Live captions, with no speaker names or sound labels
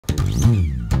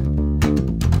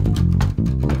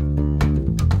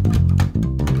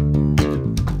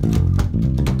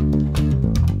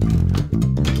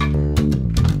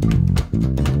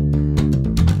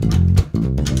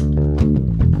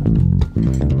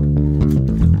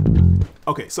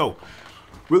Okay, so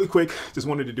really quick, just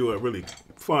wanted to do a really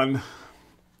fun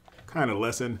kind of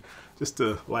lesson just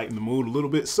to lighten the mood a little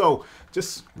bit. So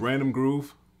just random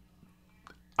groove.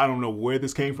 I don't know where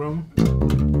this came from.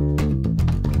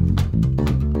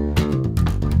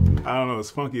 I don't know, as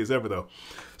funky as ever though.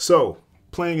 So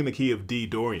playing in the key of D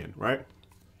Dorian, right?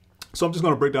 So I'm just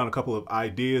going to break down a couple of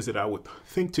ideas that I would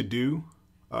think to do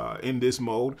in this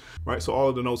mode, right? So all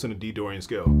of the notes in the D Dorian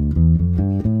scale.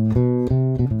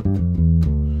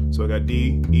 So I got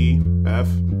D, E, F,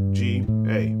 G,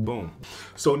 A, boom.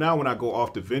 So now when I go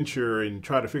off to venture and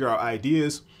try to figure out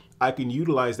ideas, I can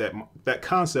utilize that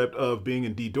concept of being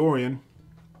in D Dorian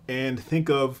and think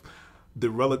of the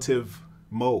relative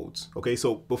modes. Okay,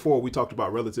 so before we talked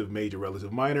about relative major,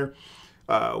 relative minor.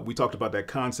 We talked about that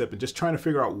concept and just trying to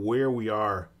figure out where we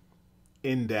are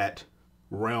in that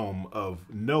realm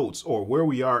of notes, or where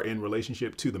we are in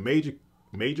relationship to the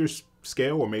major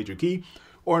scale or major key,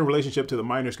 or in relationship to the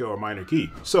minor scale or minor key.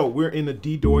 So we're in the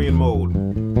D Dorian mode.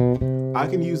 I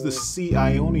can use the C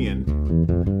Ionian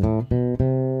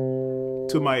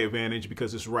to my advantage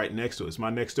because it's right next to it. It's my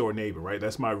next door neighbor, right?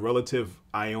 That's my relative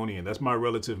Ionian. That's my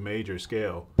relative major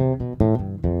scale.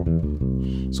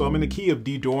 So I'm in the key of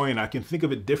D Dorian. I can think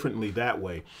of it differently that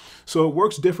way. So it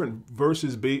works different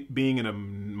versus being in a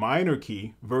minor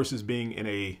key versus being in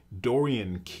a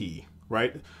Dorian key,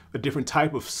 right? A different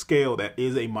type of scale that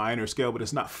is a minor scale, but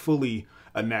it's not fully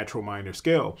a natural minor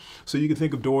scale. So you can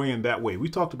think of Dorian that way. We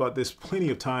talked about this plenty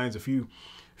of times. If you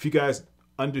guys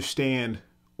understand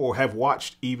or have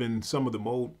watched even some of the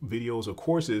mode videos or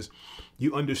courses,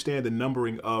 you understand the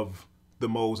numbering of the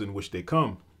modes in which they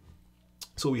come.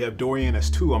 So we have Dorian as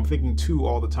 2. I'm thinking 2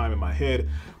 all the time in my head.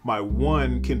 My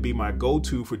 1 can be my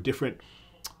go-to for different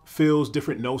fills,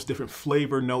 different notes, different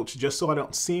flavor notes, just so I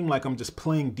don't seem like I'm just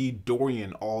playing D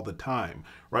Dorian all the time,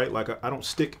 right? Like I don't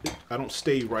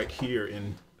stay right here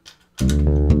in. Turn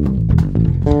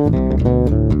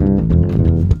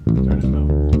this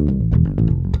down.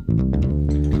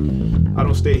 I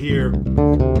don't stay here.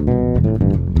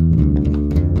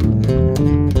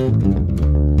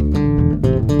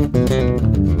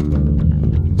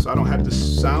 So I don't have to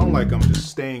sound like I'm just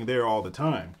staying there all the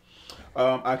time.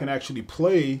 I can actually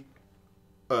play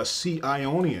a C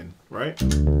Ionian, right? You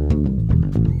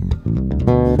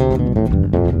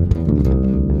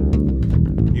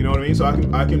know what I mean? So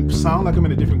I can sound like I'm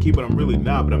in a different key, but I'm really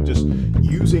not. But I'm just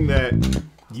using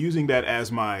that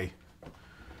as my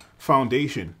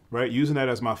foundation, right? Using that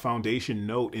as my foundation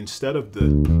note instead of the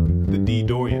D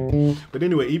Dorian. But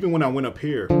anyway, even when I went up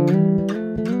here,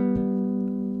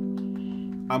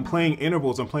 I'm playing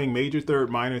intervals. I'm playing major third,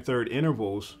 minor third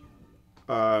intervals.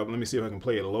 Let me see if I can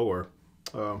play it lower.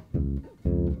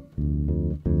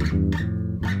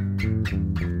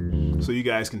 So you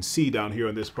guys can see down here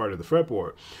on this part of the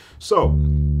fretboard. So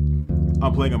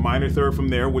I'm playing a minor third from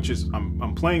there, which is,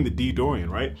 I'm playing the D Dorian,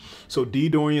 right? So D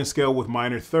Dorian scale with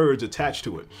minor thirds attached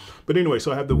to it. But anyway,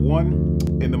 so I have the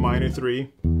 1 in the minor 3.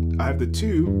 I have the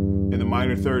 2 in the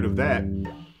minor third of that.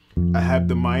 I have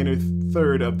the minor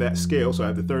third of that scale, so I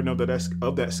have the third note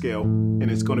of that scale, and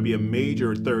it's going to be a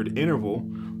major third interval,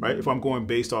 right? If I'm going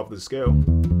based off the scale,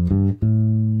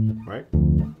 right?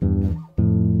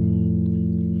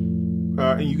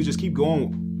 And you can just keep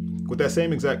going with that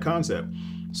same exact concept.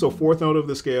 So 4th note of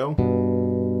the scale,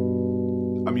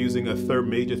 I'm using a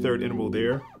major third interval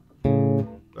there.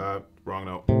 Wrong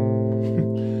note.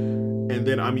 And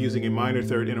then I'm using a minor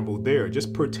third interval there,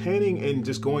 just pertaining and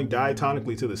just going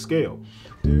diatonically to the scale.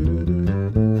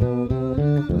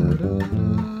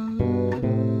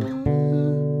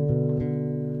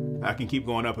 I can keep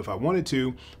going up if I wanted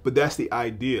to, but that's the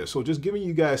idea. So just giving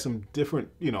you guys some different,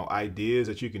 ideas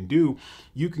that you can do.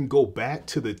 You can go back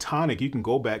to the tonic, you can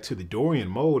go back to the Dorian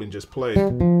mode and just play.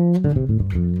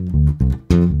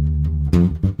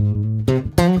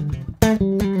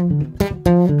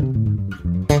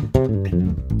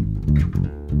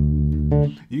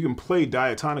 You can play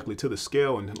diatonically to the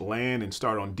scale and land and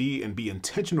start on D and be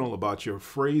intentional about your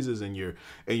phrases and your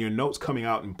notes coming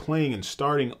out and playing and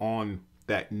starting on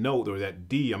that note or that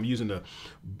D. I'm using the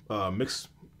mixed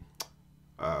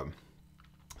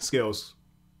scales.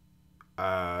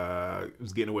 It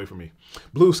was getting away from me.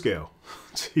 Blue scale.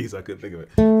 Jeez, I couldn't think of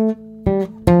it.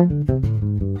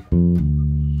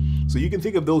 So you can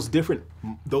think of those different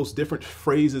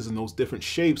phrases and those different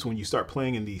shapes when you start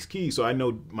playing in these keys. So I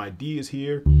know my D is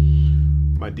here,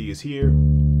 my D is here.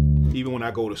 Even when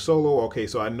I go to solo, okay,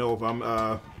 so I know if I'm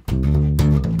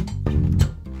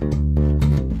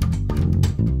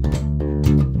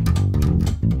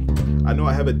I know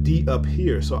I have a D up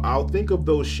here, so I'll think of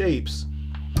those shapes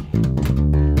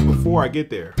before I get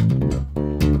there.